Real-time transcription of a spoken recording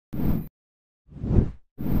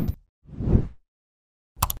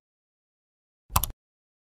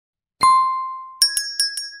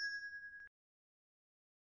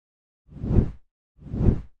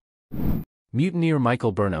Mutineer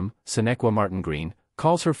Michael Burnham, Sonequa Martin Green,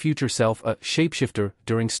 calls her future self a shapeshifter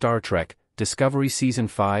during Star Trek Discovery Season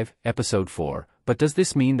 5, Episode 4, but does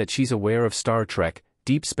this mean that she's aware of Star Trek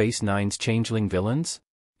Deep Space Nine's changeling villains?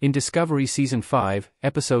 In Discovery Season 5,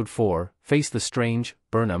 Episode 4, Face the Strange,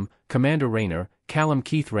 Burnham, Commander Rayner, Callum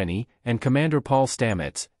Keith Rennie, and Commander Paul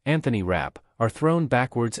Stamets, Anthony Rapp, are thrown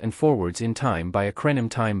backwards and forwards in time by a Krenim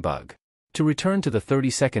time bug. To return to the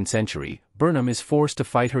 32nd century, Burnham is forced to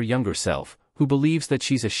fight her younger self, who believes that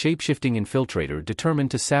she's a shape-shifting infiltrator determined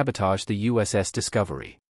to sabotage the USS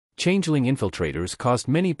Discovery. Changeling infiltrators caused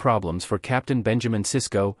many problems for Captain Benjamin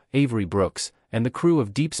Sisko, Avery Brooks, and the crew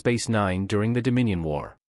of Deep Space Nine during the Dominion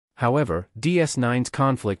War. However, DS9's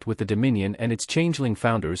conflict with the Dominion and its changeling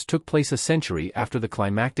founders took place a century after the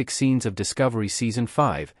climactic scenes of Discovery Season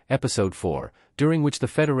 5, Episode 4, during which the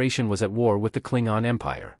Federation was at war with the Klingon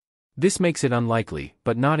Empire. This makes it unlikely,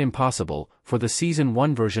 but not impossible, for the Season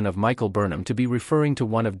 1 version of Michael Burnham to be referring to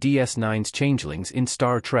one of DS9's changelings in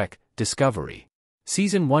Star Trek Discovery.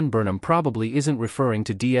 Season 1 Burnham probably isn't referring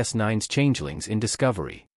to DS9's changelings in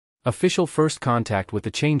Discovery. Official first contact with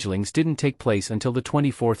the changelings didn't take place until the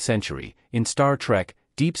 24th century, in Star Trek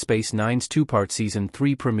Deep Space Nine's two-part Season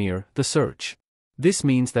 3 premiere, The Search. This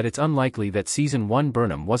means that it's unlikely that Season 1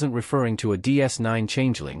 Burnham wasn't referring to a DS9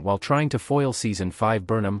 changeling while trying to foil Season 5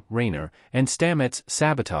 Burnham, Rayner, and Stamets'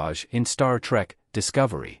 sabotage in Star Trek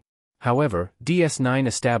Discovery. However, DS9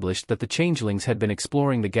 established that the changelings had been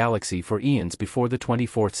exploring the galaxy for eons before the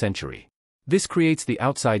 24th century. This creates the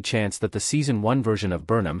outside chance that the Season 1 version of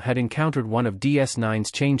Burnham had encountered one of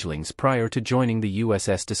DS9's changelings prior to joining the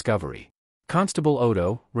USS Discovery. Constable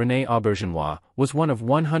Odo, René Aubergenois, was one of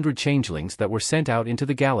 100 changelings that were sent out into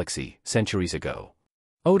the galaxy centuries ago.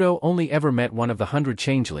 Odo only ever met one of the 100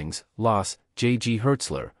 changelings, Los J.G.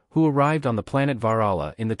 Hertzler, who arrived on the planet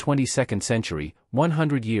Varala in the 22nd century,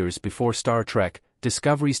 100 years before Star Trek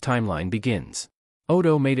Discovery's timeline begins.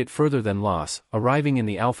 Odo made it further than Los, arriving in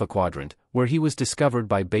the Alpha Quadrant, where he was discovered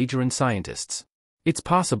by Bajoran scientists. It's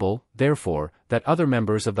possible, therefore, that other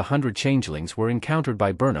members of the 100 changelings were encountered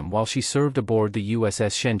by Burnham while she served aboard the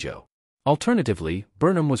USS Shenzhou. Alternatively,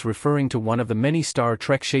 Burnham was referring to one of the many Star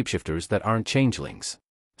Trek shapeshifters that aren't changelings.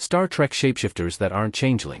 Star Trek shapeshifters that aren't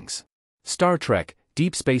changelings. Star Trek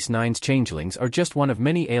Deep Space Nine's changelings are just one of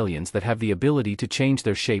many aliens that have the ability to change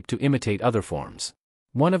their shape to imitate other forms.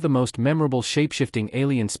 One of the most memorable shape-shifting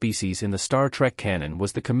alien species in the Star Trek canon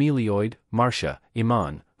was the chameleoid, Marcia,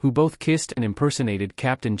 Iman, who both kissed and impersonated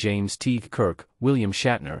Captain James T. Kirk, William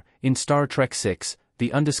Shatner, in Star Trek VI,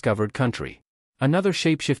 The Undiscovered Country. Another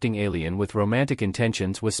shape-shifting alien with romantic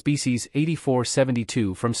intentions was Species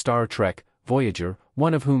 8472 from Star Trek Voyager,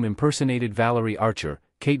 one of whom impersonated Valerie Archer,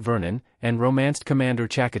 Kate Vernon, and romanced Commander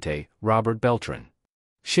Chakotay, Robert Beltran.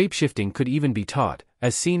 Shape-shifting could even be taught,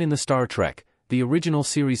 as seen in the Star Trek the original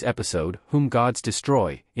series episode, Whom Gods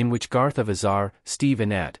Destroy, in which Garth of Azar, Steve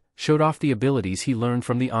Inat, showed off the abilities he learned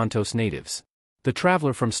from the Ontos natives. The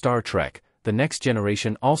Traveler from Star Trek, The Next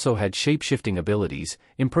Generation also had shape-shifting abilities,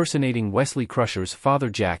 impersonating Wesley Crusher's Father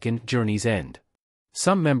Jack in Journey's End.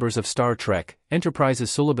 Some members of Star Trek Enterprise's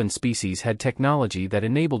Suliban species had technology that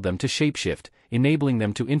enabled them to shapeshift, enabling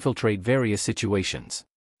them to infiltrate various situations.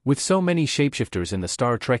 With so many shapeshifters in the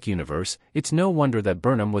Star Trek universe, it's no wonder that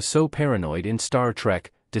Burnham was so paranoid in Star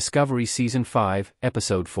Trek Discovery Season 5,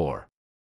 Episode 4.